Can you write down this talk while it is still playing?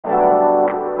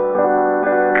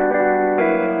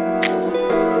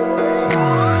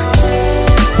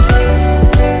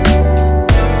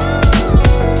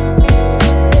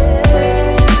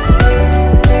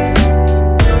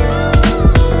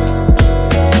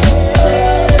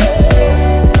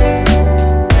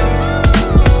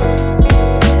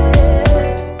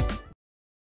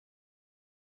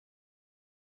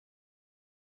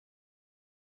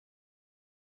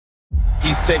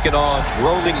taken on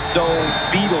Rolling Stones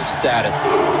Beatles status.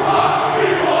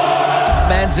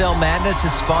 Manziel madness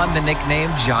has spawned the nickname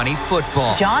Johnny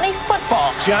Football. Johnny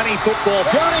Football. Johnny Football.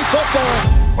 Johnny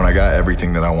Football. When I got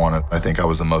everything that I wanted, I think I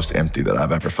was the most empty that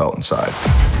I've ever felt inside.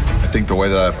 I think the way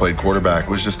that I played quarterback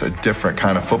was just a different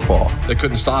kind of football. They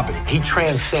couldn't stop him. He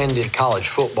transcended college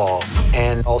football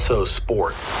and also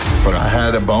sports. But I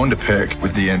had a bone to pick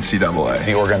with the NCAA.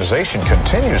 The organization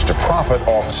continues to profit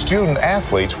off student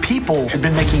athletes. People have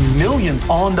been making millions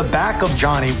on the back of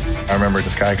Johnny. I remember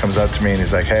this guy comes up to me and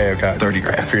he's like, hey, I've got 30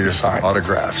 grand for you to sign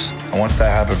autographs. And once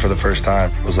that happened for the first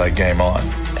time, it was like game on.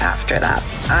 After that,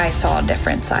 I saw a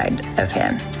different side of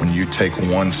him. When you take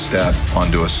one step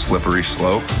onto a slippery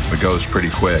slope, it goes pretty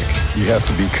quick. You have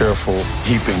to be careful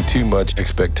heaping too much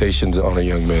expectations on a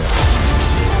young man.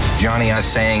 Johnny, I was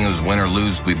saying it was win or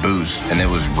lose, we booze, and it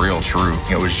was real true.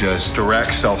 It was just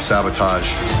direct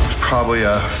self-sabotage. It was probably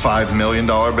a $5 million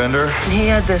bender. He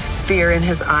had this fear in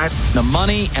his eyes. The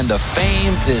money and the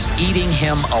fame is eating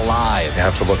him alive. You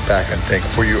have to look back and think,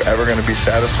 were you ever going to be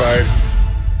satisfied?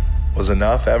 Was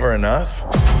enough ever enough?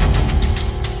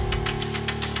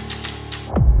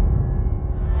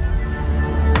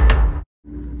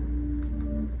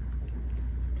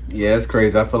 Yeah, it's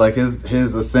crazy. I feel like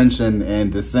his ascension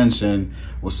and dissension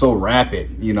was so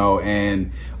rapid, you know,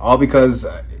 and all because,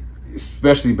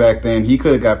 especially back then, he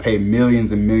could have got paid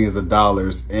millions and millions of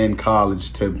dollars in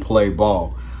college to play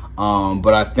ball.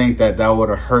 But I think that would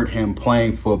have hurt him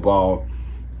playing football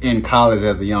in college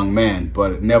as a young man.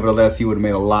 But nevertheless, he would have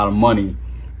made a lot of money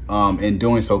in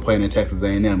doing so, playing in Texas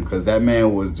A&M, because that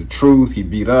man was the truth. He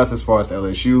beat us as far as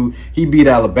LSU. He beat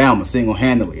Alabama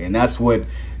single-handedly, and that's what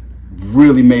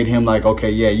really made him like, okay,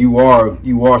 yeah, you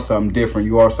are something different.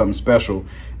 You are something special.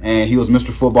 And he was Mr.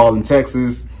 Football in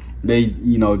Texas. They,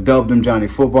 you know, dubbed him Johnny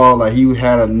Football. Like, he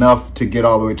had enough to get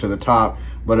all the way to the top,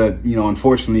 but you know,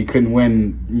 unfortunately, he couldn't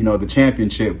win, you know, the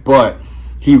championship. But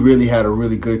he really had a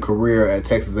really good career at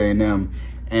Texas A&M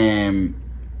and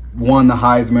won the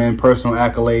Heisman, personal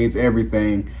accolades,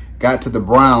 everything. Got to the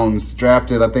Browns,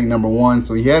 drafted, I think, #1.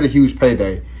 So he had a huge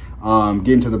payday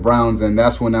getting to the Browns, and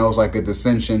that's when that was like a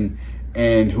dissension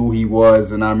in who he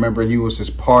was. And I remember he was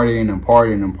just partying and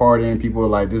partying and partying. People were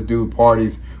like, this dude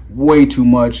parties way too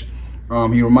much.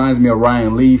 He reminds me of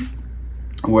Ryan Leaf,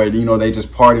 where, you know, they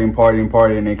just party and party and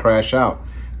party and they crash out.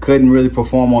 Couldn't really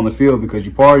perform on the field because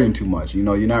you're partying too much. You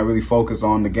know, you're not really focused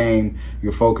on the game.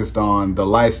 You're focused on the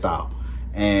lifestyle.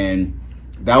 And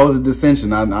that was a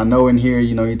dissension. I know in here,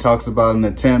 you know, he talks about an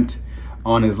attempt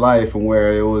on his life and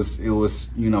where it was,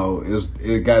 you know,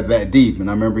 it got that deep. And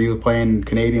I remember he was playing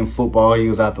Canadian football. He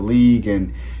was out the league,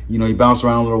 and, you know, he bounced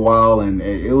around a little while, and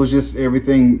it was just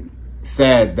everything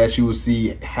sad that you would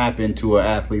see happen to an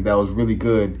athlete that was really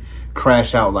good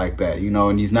crash out like that, you know.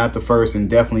 And he's not the first and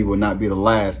definitely will not be the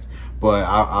last. But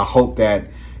I hope that,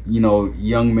 you know,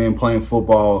 young men playing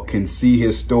football can see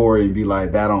his story and be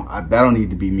like, that don't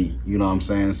need to be me. You know what I'm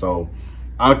saying? So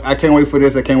I can't wait for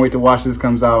this. I can't wait to watch this.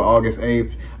 Comes out August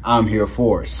 8th. I'm here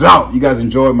for it. So you guys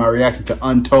enjoyed my reaction to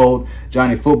Untold,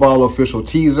 Johnny Football official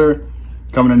teaser.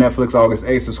 Coming to Netflix August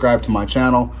 8th. Subscribe to my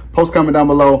channel. Post comment down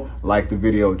below. Like the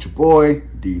video. It's your boy,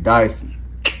 D Dyson.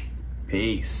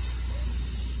 Peace.